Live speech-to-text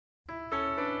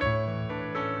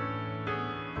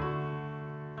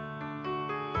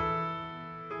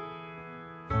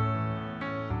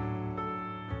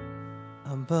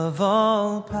above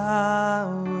all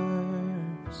powers,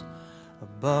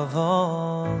 above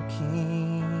all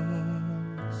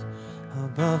kings,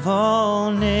 above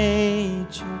all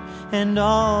nature and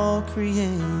all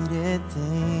created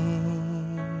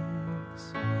things,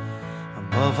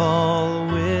 above all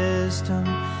wisdom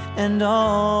and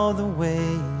all the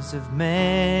ways of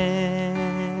man.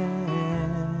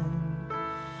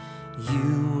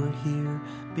 You were here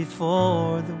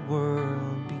before the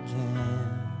world began.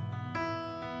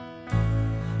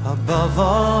 Above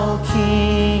all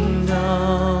kingdoms,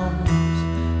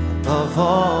 above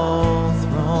all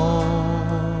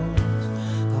thrones,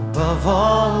 above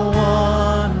all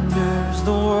wonders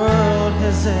the world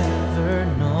has ever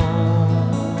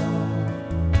known,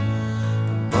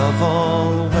 above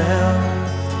all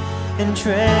wealth and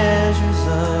treasures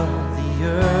of the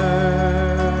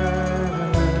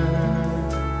earth,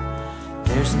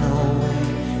 there's no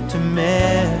way to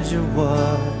measure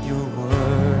what you're worth.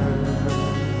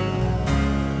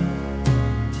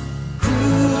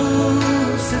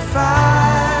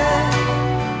 Crucified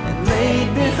and laid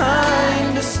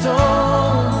behind a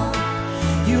stone,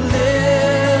 you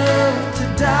lived to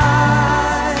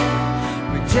die,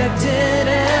 rejected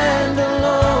and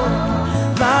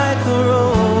alone, like a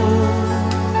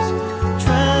rose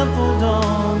trampled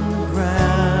on the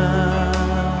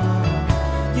ground.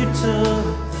 You took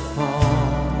the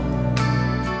fall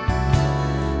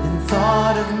and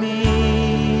thought of me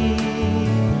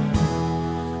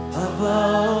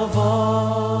above all.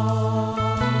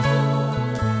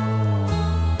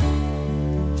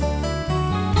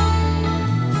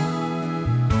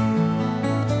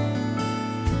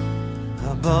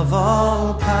 Above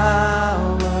all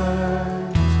powers,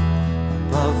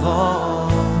 above all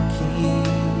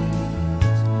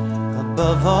kings,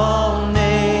 above all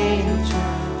nature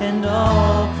and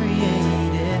all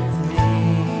created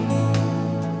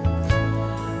things,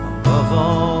 above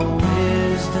all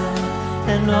wisdom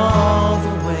and all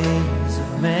the ways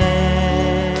of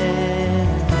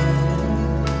man.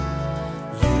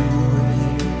 You were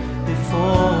here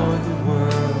before the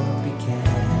world began.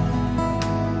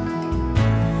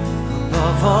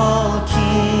 Above all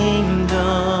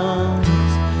kingdoms,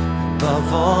 above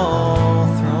all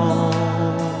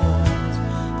thrones,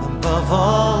 above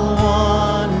all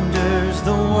wonders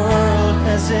the world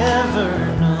has ever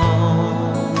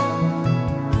known,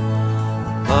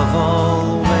 above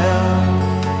all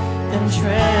wealth and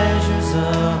treasures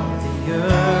of the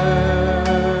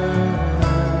earth,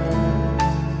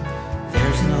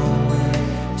 there's no way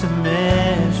to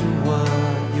measure what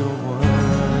you're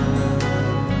worth.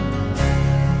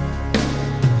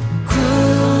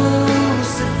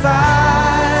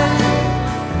 Crucified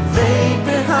and laid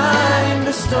behind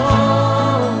a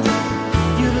stone,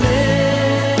 you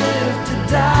lived to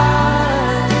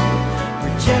die,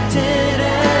 rejected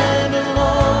and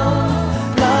alone,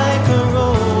 like a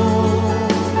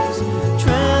rose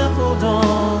trampled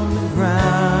on the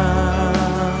ground.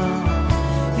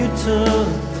 You took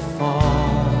the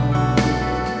fall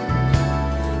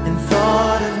and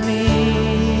thought of me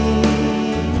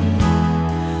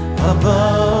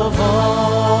above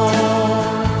all.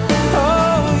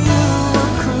 Oh, you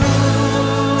were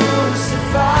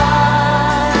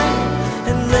crucified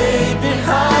and laid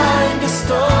behind a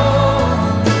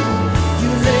stone. You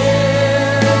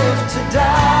lived to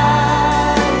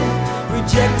die,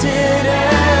 rejected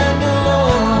and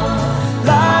alone,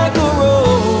 like a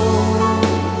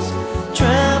rose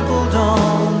trampled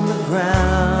on the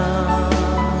ground.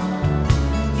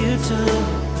 You took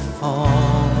the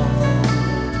fall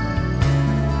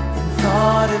and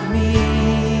thought of me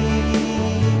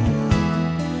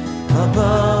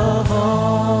above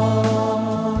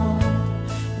all,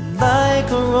 like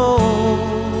a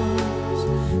rose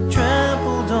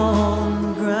trampled on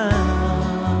the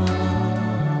ground.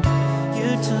 You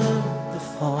took the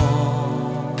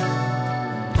fall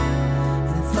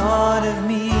and thought of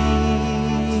me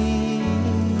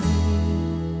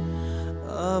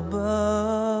above